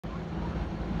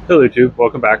Hey YouTube,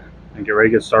 welcome back and get ready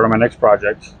to get started on my next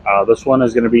project. This one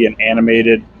is going to be an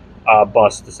animated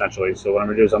bust essentially. So what I'm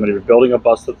going to do is I'm going to be building a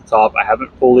bust at the top. I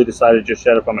haven't fully decided just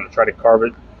yet if I'm going to try to carve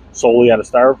it solely out of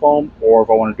styrofoam or if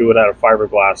I want to do it out of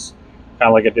fiberglass, kind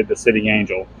of like I did the Sitting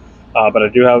Angel. But I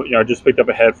do have, I just picked up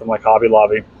a head from like Hobby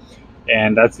Lobby,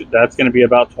 and that's going to be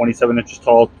about 27 inches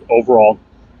tall overall.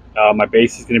 My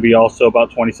base is going to be also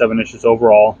about 27 inches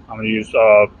overall. I'm going to use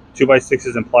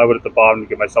 2x6s and plywood at the bottom to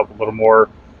give myself a little more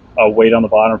weight on the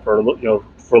bottom for a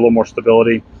little more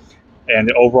stability. And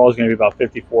the overall is going to be about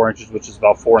 54 inches, which is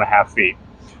about 4.5 feet.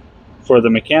 For the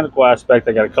mechanical aspect,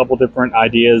 I got a couple different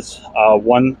ideas.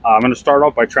 One, I'm going to start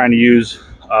off by trying to use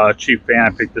a cheap fan. I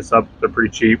picked this up; they're pretty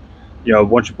cheap.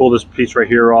 Once you pull this piece right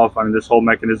here off, I mean, this whole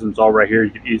mechanism is all right here.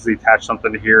 You can easily attach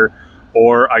something to here,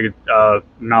 or I could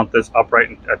mount this upright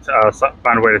and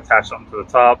find a way to attach something to the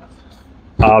top.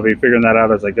 I'll be figuring that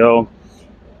out as I go.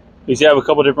 You see, I have a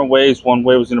couple different ways. One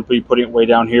way was going to be putting it way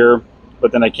down here,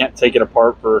 but then I can't take it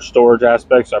apart for storage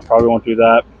aspects, so I probably won't do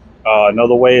that.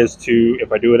 Another way is to,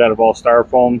 if I do it out of all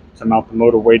styrofoam, to mount the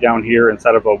motor way down here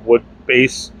instead of a wood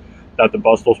base that the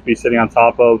bust will be sitting on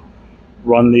top of.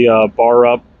 Run the bar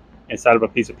up inside of a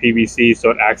piece of PVC so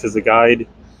it acts as a guide.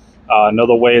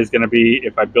 Another way is going to be,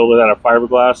 if I build it out of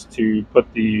fiberglass, to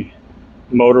put the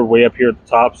motor way up here at the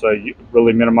top, so you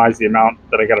really minimize the amount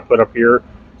that I got to put up here,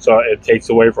 so it takes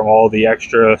away from all the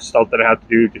extra stuff that I have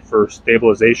to do for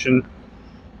stabilization.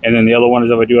 And then the other one is,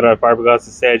 if I do it out of fiberglass,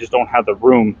 to say I just don't have the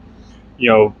room,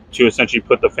 to essentially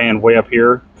put the fan way up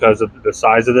here because of the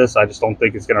size of this. I just don't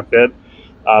think it's going to fit.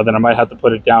 Then I might have to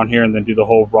put it down here and then do the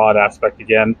whole rod aspect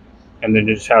again, and then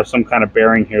just have some kind of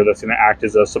bearing here that's going to act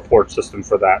as a support system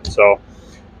for that. So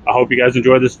I hope you guys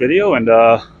enjoyed this video, and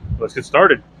let's get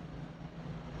started.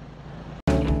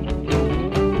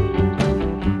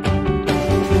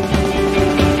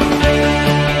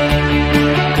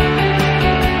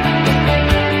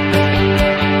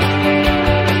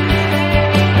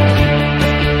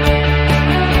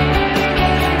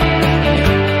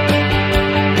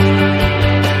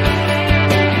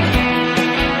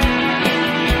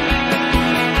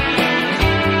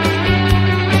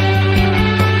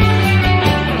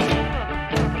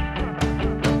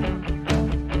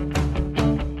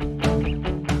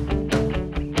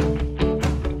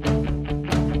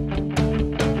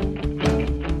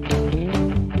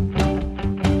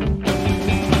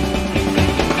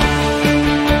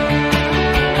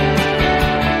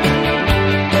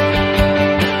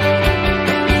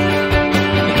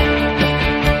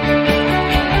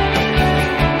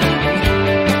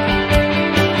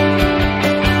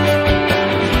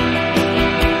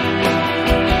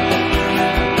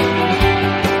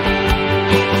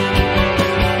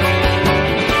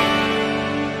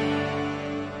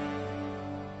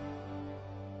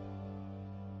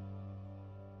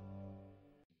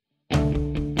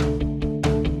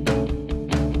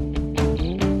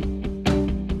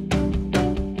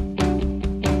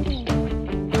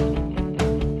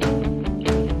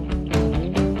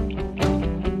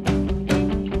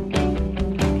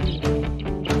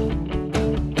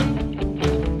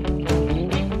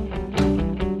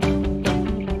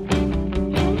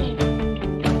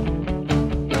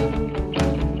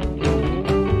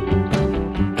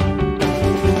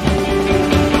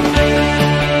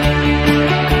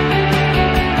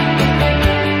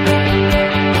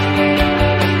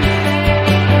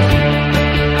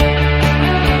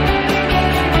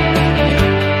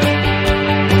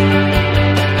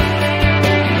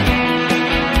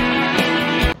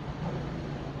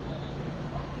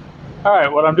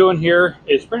 Alright, what I'm doing here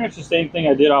is pretty much the same thing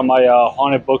I did on my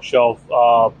haunted bookshelf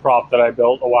prop that I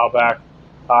built a while back.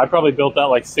 I probably built that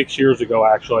like 6 years ago,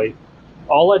 actually.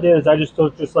 All I did is I just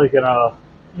took just like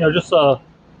just a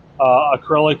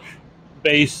acrylic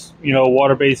base,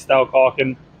 water-based style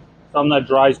caulking, something that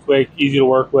dries quick, easy to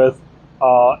work with.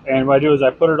 And what I do is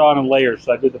I put it on in layers.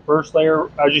 So I did the first layer,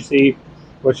 as you see,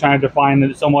 which kind of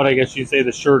defined somewhat, I guess you'd say,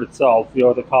 the shirt itself,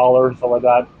 the collar and stuff like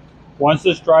that. Once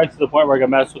this dries to the point where I can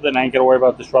mess with it and I ain't gonna worry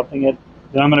about disrupting it,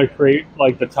 then I'm gonna create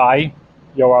like the tie.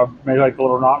 I'll make like a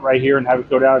little knot right here and have it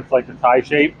go down into like the tie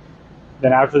shape.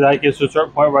 Then after that gets to a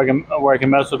certain point where I can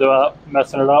mess with it,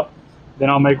 messing it up. Then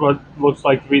I'll make what looks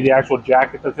like to be the actual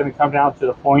jacket that's gonna come down to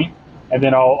the point, and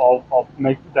then I'll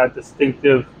make that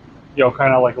distinctive,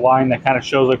 kind of like line that kind of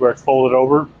shows like where it's folded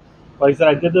over. Like I said,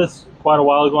 I did this quite a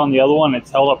while ago on the other one. It's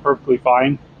held up perfectly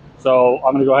fine. So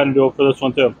I'm gonna go ahead and do it for this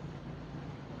one too.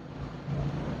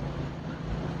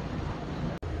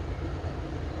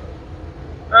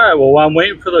 Alright, well, while I'm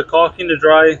waiting for the caulking to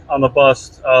dry on the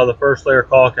bust, the first layer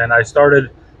caulking, I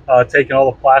started taking all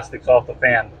the plastics off the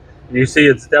fan. You see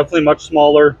it's definitely much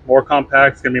smaller, more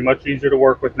compact. It's going to be much easier to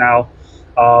work with now.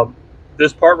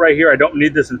 This part right here, I don't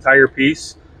need this entire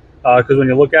piece because when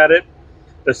you look at it,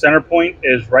 the center point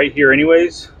is right here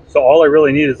anyways. So all I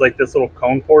really need is like this little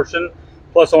cone portion.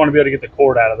 Plus I want to be able to get the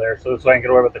cord out of there so I can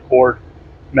get away with the cord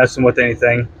messing with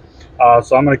anything.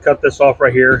 So I'm going to cut this off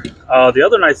right here. The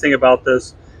other nice thing about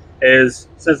this is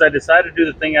since I decided to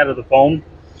do the thing out of the foam,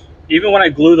 even when I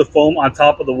glue the foam on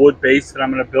top of the wood base that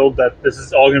I'm going to build, that this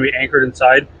is all going to be anchored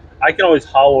inside, I can always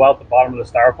hollow out the bottom of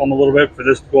the styrofoam a little bit for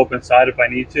this to go up inside if I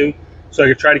need to. So I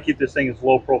can try to keep this thing as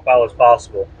low profile as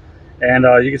possible. And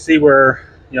you can see where,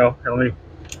 let me,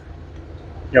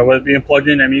 with it being plugged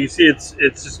in, I mean, you can see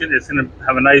it's going to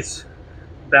have a nice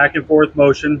back and forth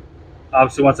motion.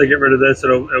 Obviously, once I get rid of this,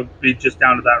 it'll be just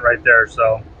down to that right there.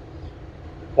 So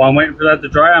while I'm waiting for that to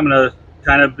dry, I'm going to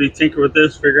kind of be tinker with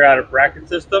this, figure out a bracket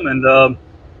system, and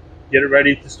get it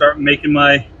ready to start making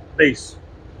my base.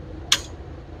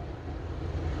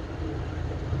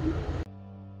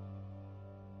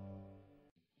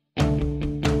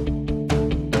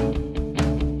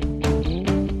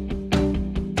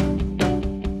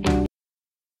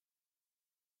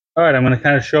 All right, I'm going to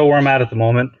kind of show where I'm at the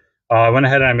moment. I went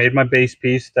ahead and I made my base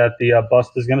piece that the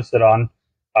bust is going to sit on.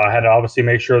 I had to obviously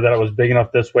make sure that it was big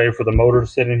enough this way for the motor to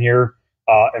sit in here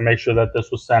and make sure that this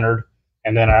was centered.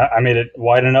 And then I made it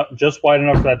wide enough, just wide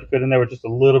enough for that to fit in there with just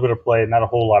a little bit of play, not a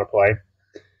whole lot of play.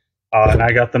 And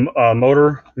I got the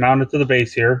motor mounted to the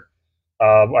base here.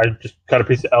 I just cut a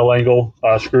piece of L angle,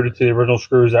 screwed it to the original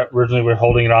screws that originally were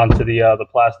holding it on to the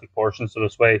plastic portion. So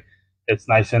this way it's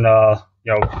nice and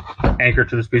anchored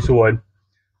to this piece of wood.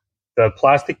 The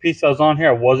plastic piece that was on here,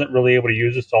 I wasn't really able to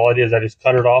use it, so all I did is I just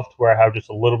cut it off to where I have just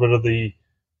a little bit of the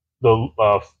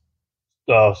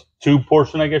tube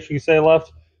portion, I guess you could say,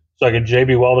 left. So I can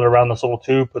JB weld it around this little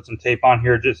tube, put some tape on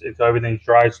here just until everything's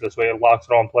dry, so this way it locks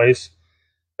it all in place.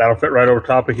 That'll fit right over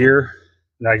top of here,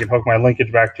 and I can hook my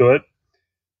linkage back to it.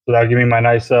 So that'll give me my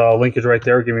nice linkage right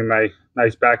there, give me my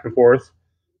nice back and forth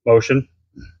motion.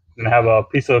 And I have a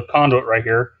piece of conduit right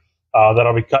here that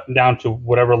I'll be cutting down to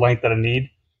whatever length that I need.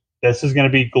 This is going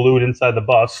to be glued inside the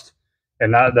bust,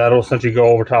 and that'll essentially go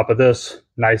over top of this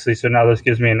nicely. So now this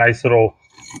gives me a nice little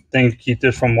thing to keep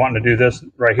this from wanting to do this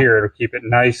right here. It'll keep it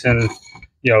nice and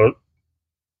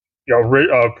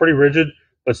pretty rigid,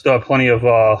 but still have plenty of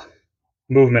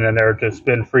movement in there to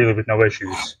spin freely with no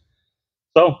issues.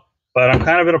 So, but I'm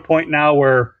kind of at a point now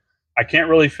where I can't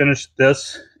really finish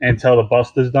this until the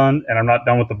bust is done, and I'm not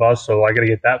done with the bust, so I got to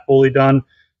get that fully done.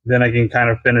 Then I can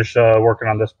kind of finish working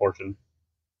on this portion.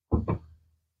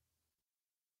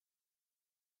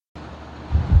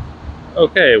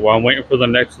 Okay, while I'm waiting for the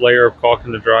next layer of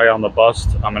caulking to dry on the bust,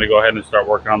 I'm going to go ahead and start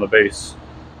working on the base.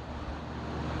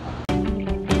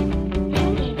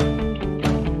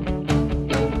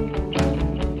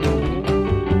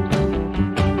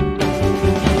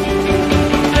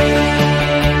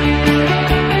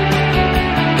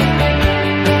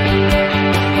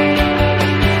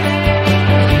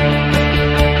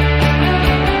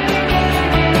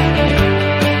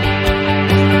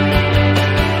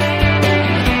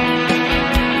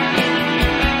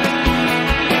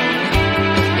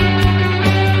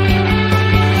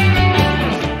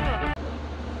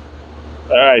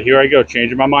 Alright, here I go,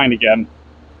 changing my mind again.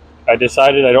 I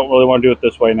decided I don't really want to do it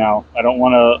this way now. I don't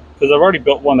want to, because I've already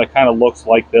built one that kind of looks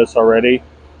like this already.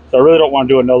 So I really don't want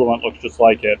to do another one that looks just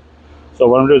like it. So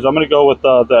what I'm going to do is I'm going to go with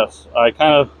this. I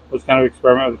was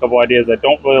experimenting with a couple ideas. I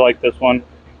don't really like this one.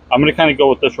 I'm going to kind of go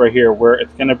with this right here, where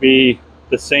it's going to be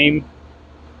the same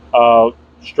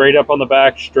straight up on the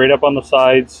back, straight up on the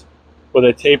sides, with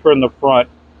a taper in the front,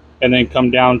 and then come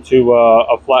down to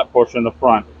a flat portion in the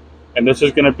front. And this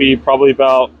is going to be probably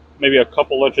about maybe a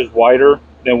couple inches wider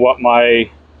than what my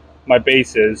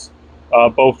base is,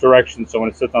 both directions. So when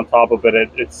it sits on top of it,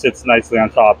 it sits nicely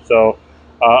on top. So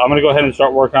I'm going to go ahead and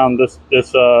start working on this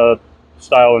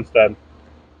style instead.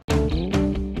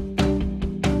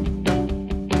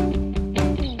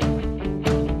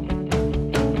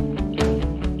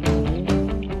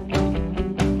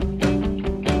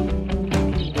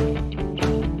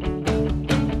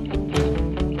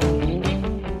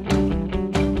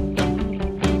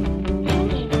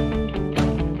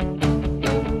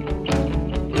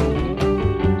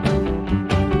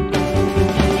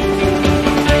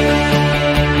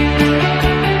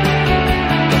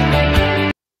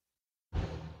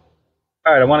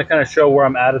 All right, I want to kind of show where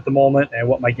I'm at the moment and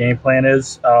what my game plan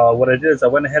is. What I did is I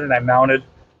went ahead and I mounted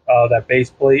that base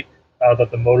plate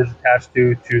that the motor's attached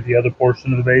to the other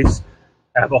portion of the base.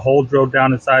 I have a hole drilled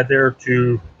down inside there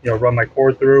to run my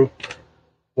cord through.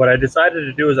 What I decided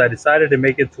to do is I decided to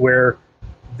make it to where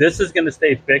This is going to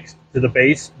stay fixed to the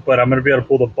base, but I'm going to be able to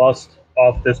pull the bust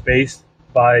off this base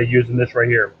by using this right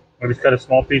here. I just cut a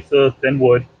small piece of thin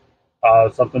wood,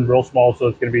 something real small, so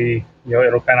it's going to be,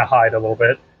 it'll kind of hide a little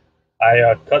bit.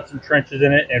 I cut some trenches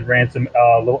in it and ran some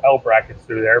little L brackets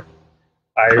through there.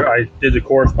 I did the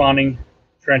corresponding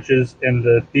trenches in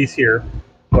the piece here.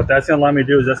 What that's going to allow me to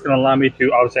do is that's going to allow me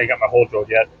to, obviously I got my hole drilled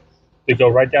yet, to go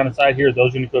right down inside here.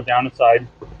 Those are going to go down inside.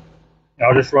 And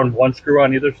I'll just run one screw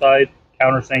on either side,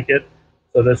 countersink it,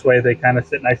 so this way they kind of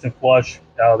sit nice and flush.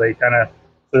 They kind of, so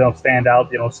they don't stand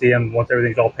out. You don't see them once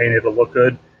everything's all painted, it'll look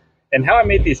good. And how I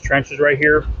made these trenches right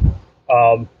here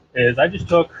is I just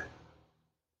took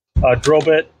a drill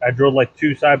bit. I drilled like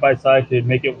 2 side by side to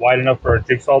make it wide enough for a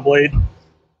jigsaw blade. And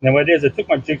then what I did is I took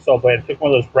my jigsaw blade, I took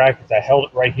one of those brackets, I held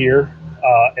it right here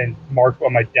and marked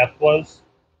what my depth was.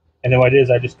 And then what I did is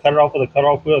I just cut it off with a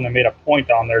cutoff wheel and I made a point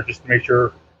on there just to make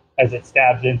sure as it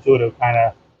stabs into it, it'll kind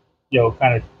of,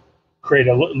 create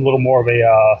a little more of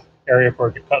a area for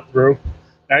it to cut through.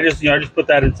 And I just put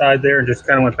that inside there and just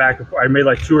kind of went back and forth. I made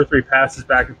like 2 or 3 passes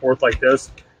back and forth like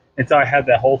this until I had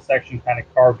that whole section kind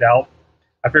of carved out.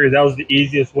 I figured that was the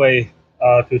easiest way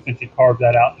to essentially carve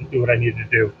that out and do what I needed to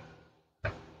do.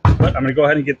 But I'm going to go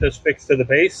ahead and get this fixed to the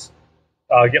base,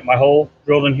 get my hole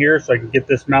drilled in here so I can get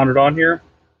this mounted on here.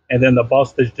 And then the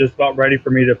bust is just about ready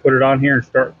for me to put it on here and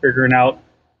start figuring out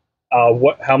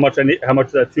how much of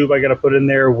that tube I got to put in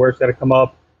there, where it's got to come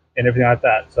up, and everything like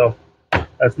that. So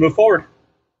let's move forward.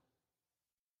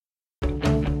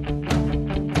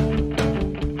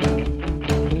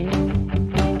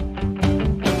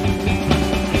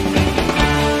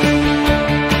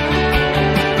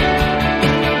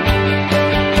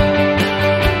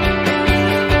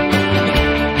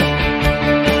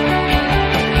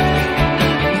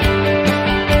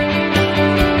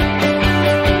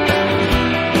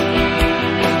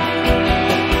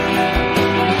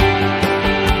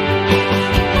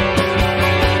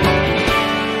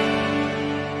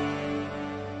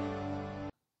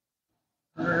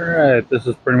 This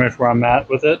is pretty much where I'm at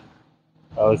with it.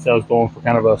 I was going for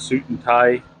kind of a suit and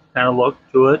tie kind of look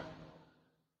to it.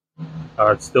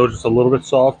 It's still just a little bit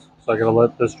soft, so I gotta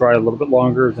let this dry a little bit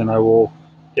longer, then I will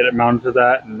get it mounted to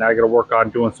that. And now I gotta work on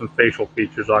doing some facial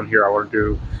features on here. I want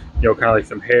to do, kind of like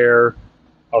some hair.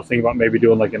 I was thinking about maybe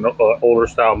doing like an older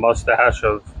style mustache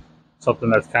of something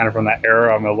that's kind of from that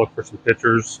era. I'm gonna look for some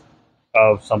pictures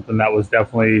of something that was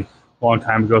definitely a long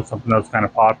time ago, something that was kind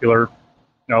of popular.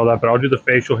 All that, but I'll do the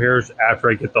facial hairs after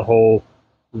I get the whole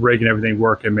rig and everything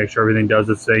working, make sure everything does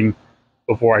its thing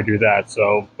before I do that.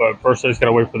 So, but first I just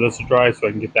gotta wait for this to dry so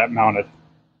I can get that mounted.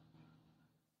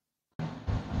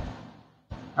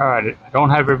 Alright, I don't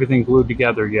have everything glued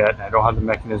together yet. I don't have the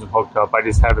mechanism hooked up. I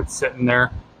just have it sitting there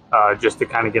just to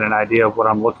kind of get an idea of what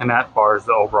I'm looking at as far as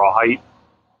the overall height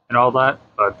and all that.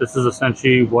 But this is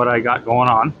essentially what I got going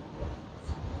on.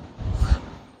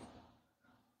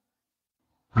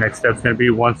 Next step's going to be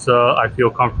once I feel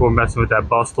comfortable messing with that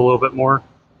bust a little bit more,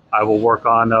 I will work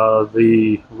on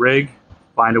the rig,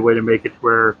 find a way to make it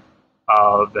where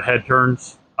the head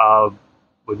turns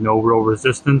with no real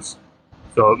resistance,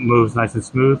 so it moves nice and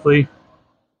smoothly.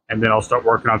 And then I'll start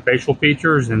working on facial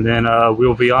features, and then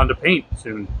we'll be on to paint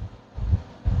soon.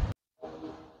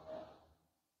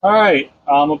 Alright,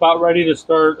 I'm about ready to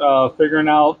start figuring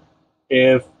out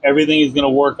if everything is going to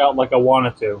work out like I want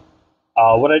it to.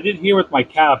 What I did here with my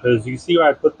cap is, you see where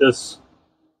I put this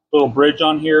little bridge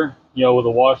on here, with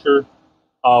a washer.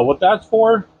 What that's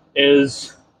for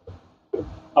is,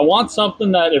 I want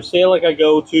something that if, say, like I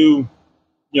go to,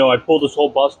 I pull this whole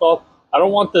bust off, I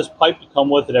don't want this pipe to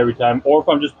come with it every time. Or if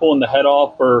I'm just pulling the head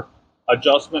off for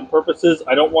adjustment purposes,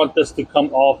 I don't want this to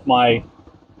come off my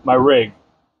rig.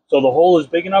 So the hole is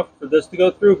big enough for this to go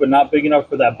through, but not big enough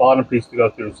for that bottom piece to go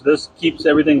through. So this keeps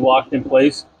everything locked in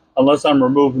place, unless I'm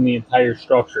removing the entire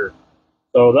structure.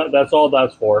 So that's all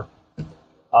that's for.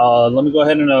 Let me go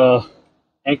ahead and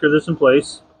anchor this in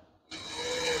place.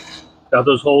 Got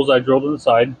those holes I drilled in the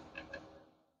side.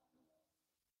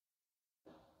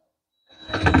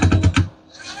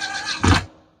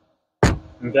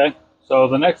 Okay, so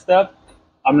the next step,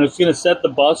 I'm just going to set the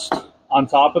bust on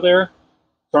top of there,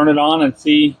 turn it on and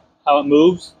see how it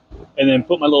moves, and then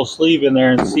put my little sleeve in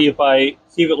there and see if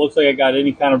it looks like I got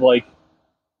any kind of like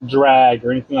drag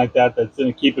or anything like that that's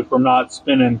going to keep it from not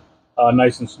spinning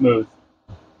nice and smooth.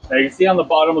 Now you can see on the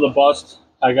bottom of the bust,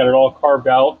 I got it all carved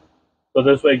out, so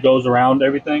this way it goes around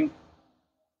everything.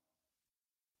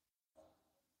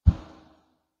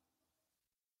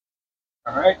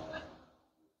 All right.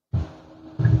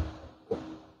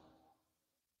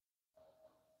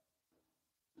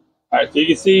 All right, so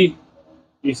you see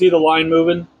the line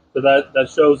moving, so that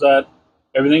shows that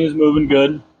Everything is moving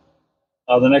good.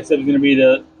 The next step is going to be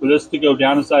for this to go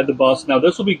down inside the bus. Now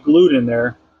this will be glued in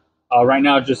there. Right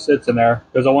now it just sits in there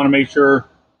because I want to make sure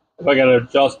if I got to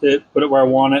adjust it, put it where I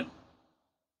want it.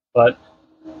 But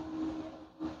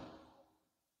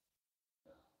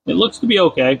it looks to be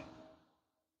okay.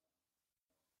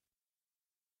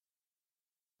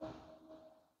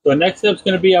 So the next step is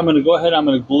going to be I'm going to go ahead, I'm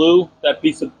going to glue that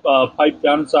piece of pipe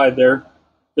down inside there.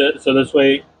 So this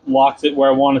way it locks it where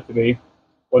I want it to be.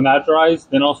 When that dries,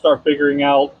 then I'll start figuring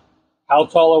out how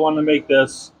tall I want to make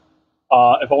this.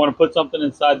 If I want to put something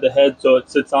inside the head so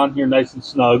it sits on here nice and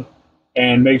snug,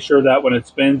 and make sure that when it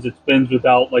spins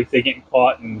without, like, they getting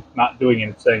caught and not doing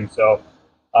anything. So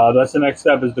that's the next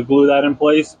step, is to glue that in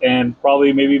place and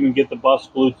probably maybe even get the bus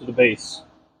glued to the base.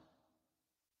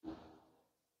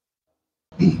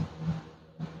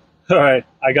 All right,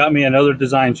 I got me another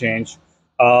design change.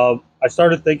 I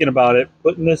started thinking about it,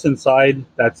 putting this inside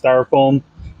that styrofoam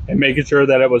and making sure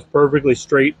that it was perfectly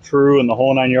straight, true, and the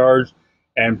whole 9 yards,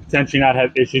 and potentially not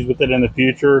have issues with it in the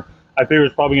future. I figured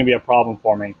it's probably going to be a problem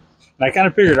for me. And I kind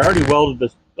of figured I already welded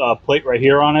this plate right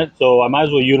here on it, so I might as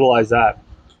well utilize that.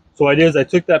 So what I did is I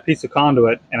took that piece of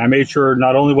conduit and I made sure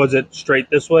not only was it straight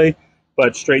this way,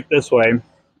 but straight this way,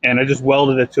 and I just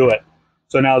welded it to it.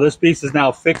 So now this piece is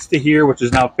now fixed to here, which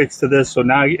is now fixed to this, so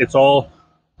now it's all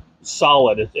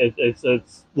solid.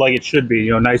 It's like it should be,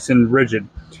 you know, nice and rigid.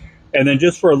 And then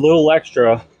just for a little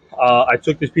extra, I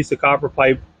took this piece of copper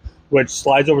pipe, which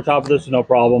slides over top of this with no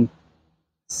problem,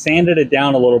 sanded it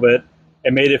down a little bit,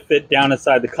 and made it fit down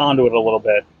inside the conduit a little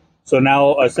bit. So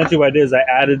now essentially what I did is I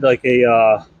added like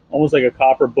a almost like a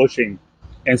copper bushing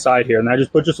inside here, and I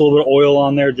just put just a little bit of oil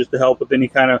on there just to help with any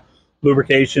kind of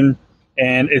lubrication.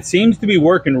 And it seems to be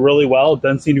working really well. It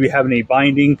doesn't seem to be having any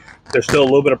binding. There's still a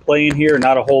little bit of play in here,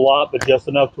 not a whole lot, but just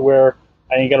enough to where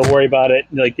I ain't got to worry about it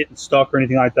like getting stuck or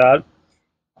anything like that.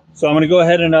 So I'm going to go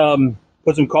ahead and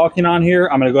put some caulking on here.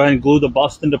 I'm going to go ahead and glue the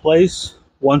bus into place.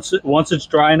 Once it's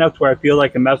dry enough to where I feel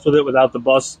like I can mess with it without the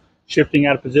bus shifting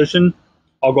out of position,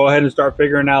 I'll go ahead and start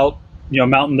figuring out, you know,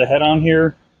 mounting the head on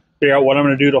here, figure out what I'm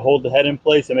going to do to hold the head in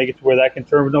place and make it to where that can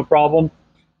turn with no problem.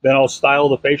 Then I'll style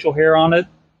the facial hair on it,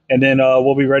 and then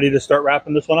we'll be ready to start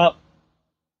wrapping this one up.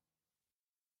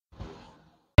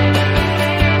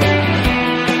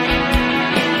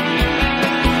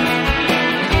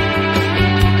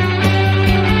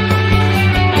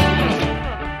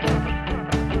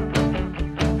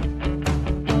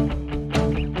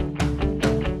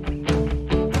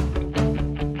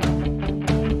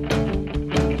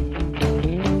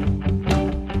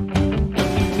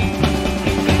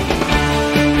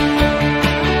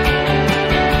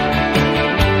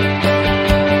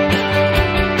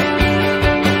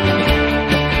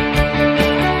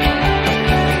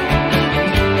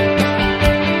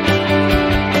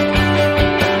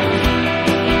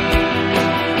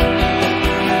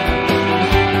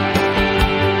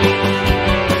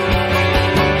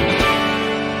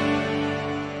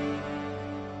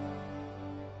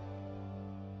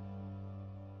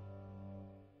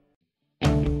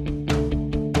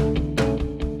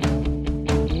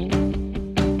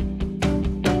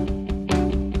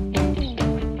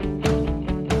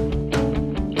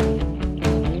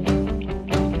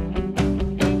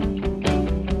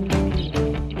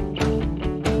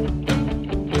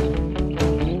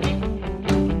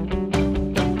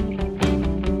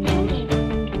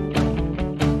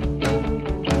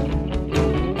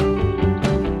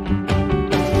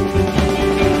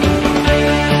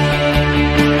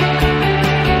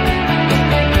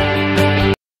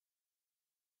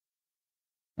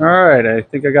 All right, I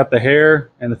think I got the hair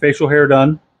and the facial hair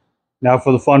done. Now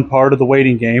for the fun part of the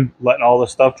waiting game, letting all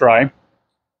this stuff dry.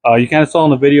 You kind of saw in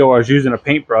the video I was using a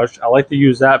paintbrush. I like to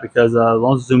use that because as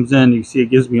long as it zooms in, you see it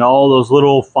gives me all those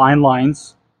little fine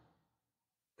lines.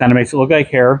 Kind of makes it look like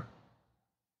hair.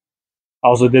 I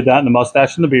also did that in the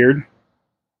mustache and the beard.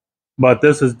 But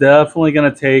this is definitely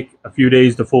going to take a few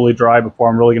days to fully dry before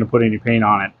I'm really going to put any paint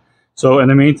on it. So in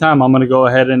the meantime, I'm going to go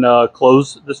ahead and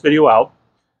close this video out.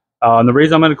 And the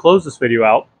reason I'm going to close this video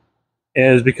out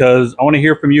is because I want to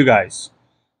hear from you guys.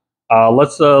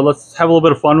 Let's have a little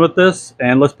bit of fun with this,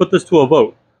 and let's put this to a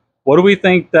vote. What do we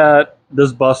think that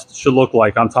this bust should look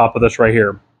like on top of this right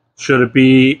here? Should it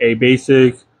be a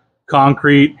basic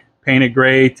concrete, painted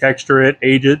gray, texture it,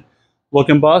 age it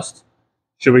looking bust?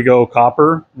 Should we go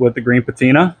copper with the green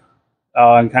patina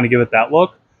and kind of give it that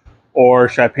look? Or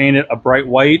should I paint it a bright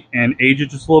white and age it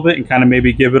just a little bit and kind of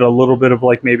maybe give it a little bit of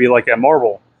like maybe like a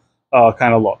marble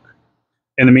kind of look?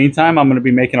 In the meantime, I'm going to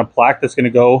be making a plaque that's going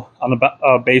to go on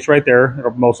the base right there.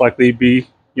 It'll most likely be,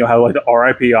 you know, have like the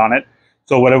RIP on it.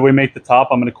 So whatever we make the top,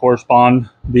 I'm going to correspond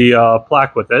the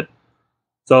plaque with it.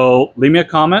 So leave me a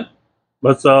comment.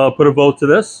 Let's put a vote to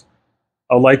this.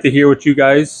 I'd like to hear what you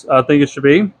guys think it should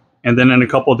be. And then in a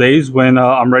couple of days when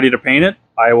I'm ready to paint it,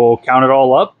 I will count it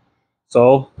all up.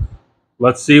 So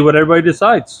let's see what everybody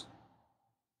decides.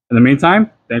 In the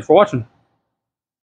meantime, thanks for watching.